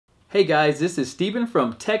Hey guys, this is Steven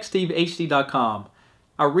from techstevehd.com.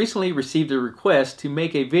 I recently received a request to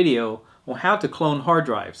make a video on how to clone hard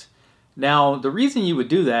drives. Now, the reason you would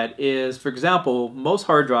do that is, for example, most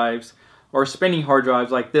hard drives are spinning hard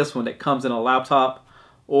drives like this one that comes in a laptop,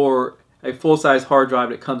 or a full-size hard drive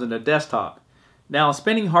that comes in a desktop. Now,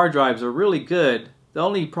 spinning hard drives are really good. The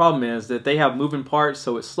only problem is that they have moving parts,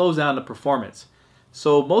 so it slows down the performance.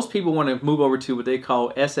 So most people want to move over to what they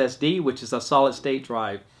call SSD, which is a solid-state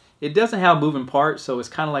drive. It doesn't have moving parts, so it's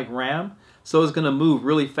kind of like RAM, so it's going to move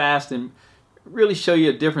really fast and really show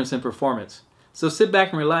you a difference in performance. So sit back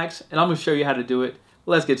and relax, and I'm going to show you how to do it.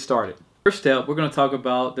 Let's get started. First step, we're going to talk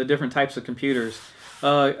about the different types of computers.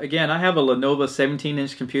 Again, I have a Lenovo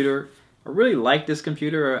 17-inch computer. I really like this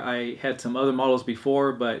computer. I had some other models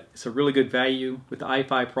before, but it's a really good value with the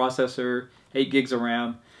i5 processor, 8 gigs of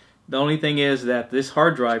RAM. The only thing is that this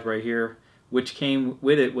hard drive right here, which came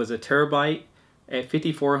with it, was a terabyte. At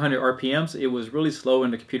 5400 RPMs, it was really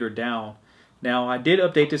slowing the computer down. Now, I did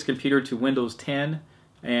update this computer to Windows 10,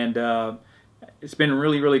 and it's been a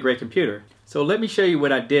really great computer. So let me show you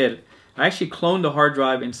what I did. I actually cloned the hard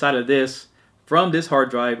drive inside of this from this hard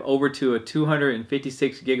drive over to a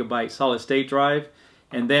 256 gigabyte solid state drive,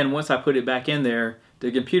 and then once I put it back in there,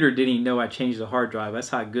 the computer didn't even know I changed the hard drive. That's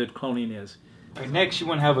how good cloning is. Right, next, you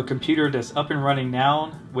want to have a computer that's up and running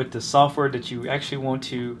now with the software that you actually want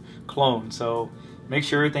to clone. So make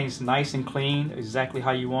sure everything's nice and clean, exactly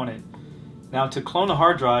how you want it. Now, to clone a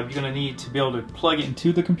hard drive, you're going to need to be able to plug it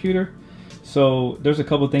into the computer. So there's a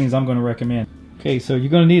couple things I'm going to recommend. Okay, so you're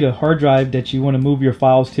going to need a hard drive that you want to move your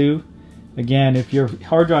files to. Again, if your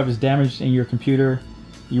hard drive is damaged in your computer,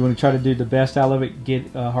 you want to try to do the best out of it.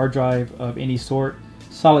 Get a hard drive of any sort.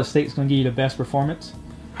 Solid state is going to give you the best performance.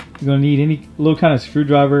 You're going to need any little kind of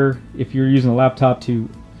screwdriver if you're using a laptop to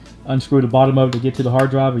unscrew the bottom of it to get to the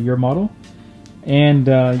hard drive of your model. And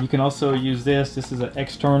you can also use this. This is an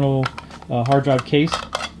external hard drive case.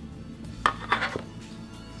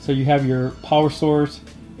 So you have your power source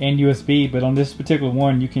and USB, but on this particular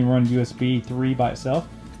one you can run USB 3 by itself.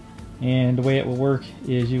 And the way it will work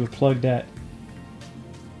is you would plug that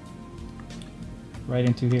right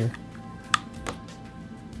into here.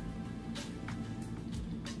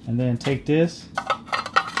 And then take this,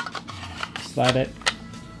 slide it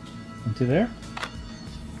into there,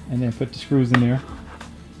 and then put the screws in there.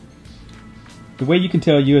 The way you can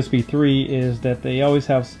tell USB 3 is that they always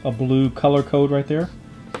have a blue color code right there,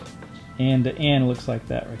 and the end looks like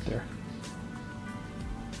that right there.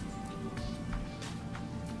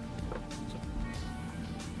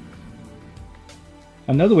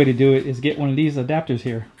 Another way to do it is get one of these adapters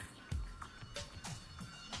here.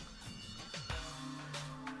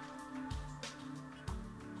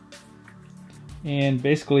 And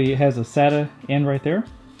basically it has a SATA end right there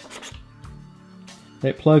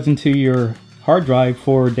that plugs into your hard drive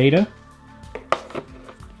for data.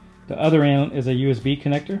 The other end is a USB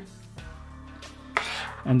connector,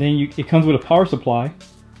 and then it comes with a power supply.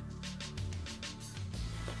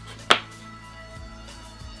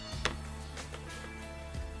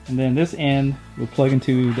 And then this end will plug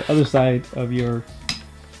into the other side of your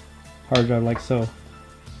hard drive like so.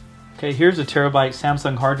 Okay, here's a terabyte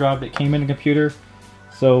Samsung hard drive that came in the computer.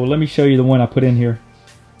 So let me show you the one I put in here.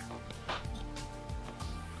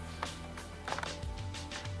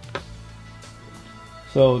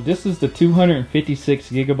 So this is the 256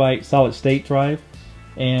 gigabyte solid state drive,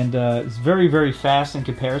 and it's very fast in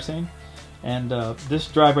comparison. And this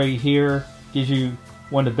drive right here gives you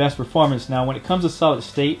one of the best performance. Now, when it comes to solid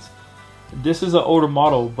states, this is an older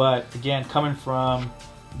model, but again, coming from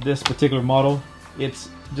this particular model, it's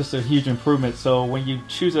just a huge improvement. So when you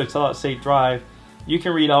choose a solid state drive, you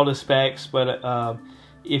can read all the specs, but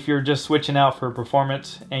if you're just switching out for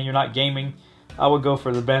performance and you're not gaming, I would go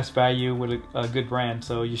for the best value with a good brand,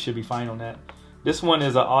 so you should be fine on that. This one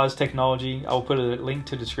is an Oz technology. I will put a link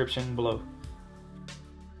to the description below.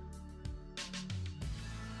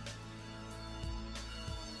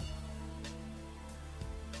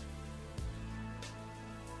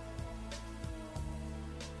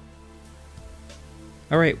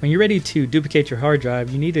 Alright, when you're ready to duplicate your hard drive,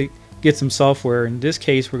 you need to get some software. In this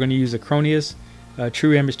case, we're going to use Acronis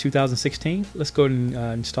True Image 2016. Let's go ahead and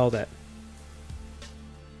install that.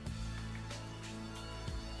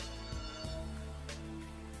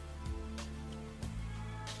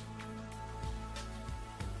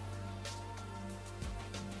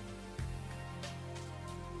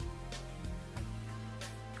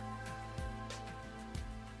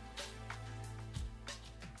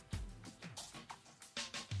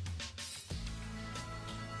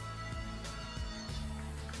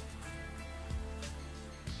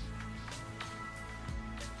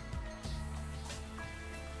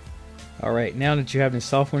 Alright, now that you have the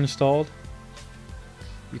software installed,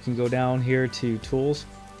 you can go down here to Tools.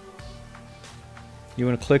 You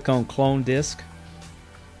want to click on Clone Disk.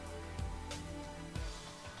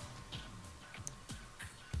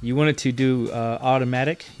 You want it to do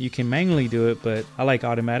automatic. You can manually do it, but I like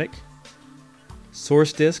automatic.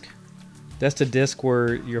 Source disk. That's the disk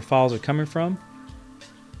where your files are coming from.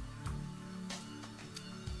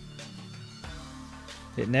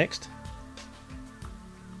 Hit next.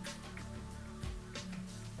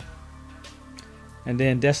 And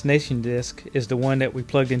then destination disk is the one that we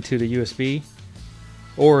plugged into the USB.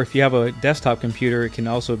 Or if you have a desktop computer, it can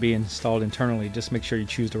also be installed internally. Just make sure you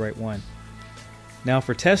choose the right one. Now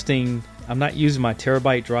for testing, I'm not using my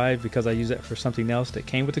terabyte drive because I use it for something else that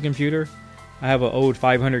came with the computer. I have an old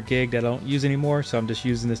 500 gig that I don't use anymore, so I'm just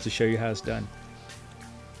using this to show you how it's done.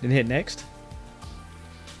 Then hit next.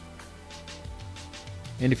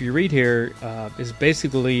 And if you read here, it's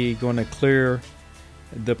basically going to clear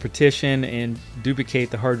the partition and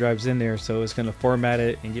duplicate the hard drives in there, so it's going to format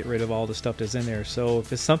it and get rid of all the stuff that's in there. So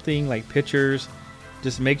if it's something like pictures,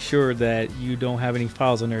 just make sure that you don't have any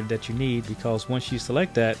files on there that you need, because once you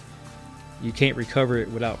select that, you can't recover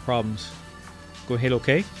it without problems. Go ahead,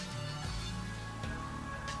 OK.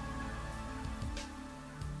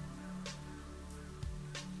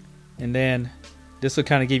 And then this will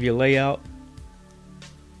kind of give you a layout,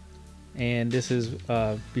 and this is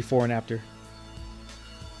before and after.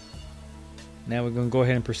 Now we're going to go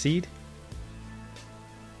ahead and proceed.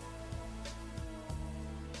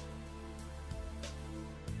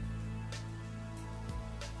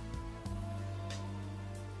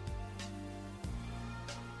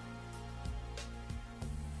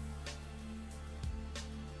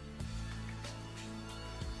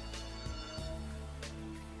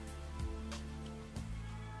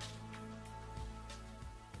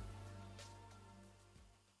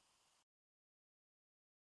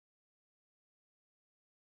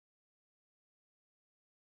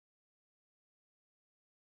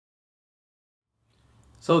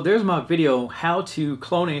 So there's my video, how to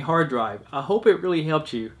clone a hard drive. I hope it really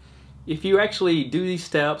helped you. If you actually do these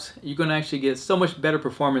steps, you're going to actually get so much better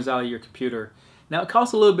performance out of your computer. Now it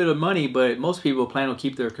costs a little bit of money, but most people plan to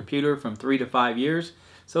keep their computer from 3 to 5 years.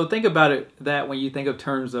 So think about that when you think of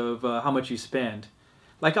terms of how much you spend.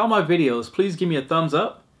 Like all my videos, please give me a thumbs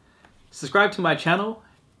up, subscribe to my channel,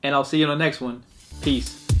 and I'll see you in the next one.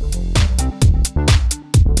 Peace.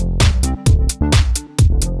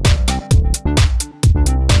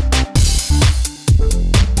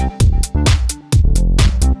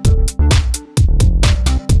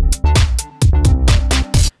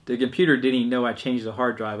 The computer didn't even know I changed the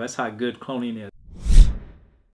hard drive. That's how good cloning is.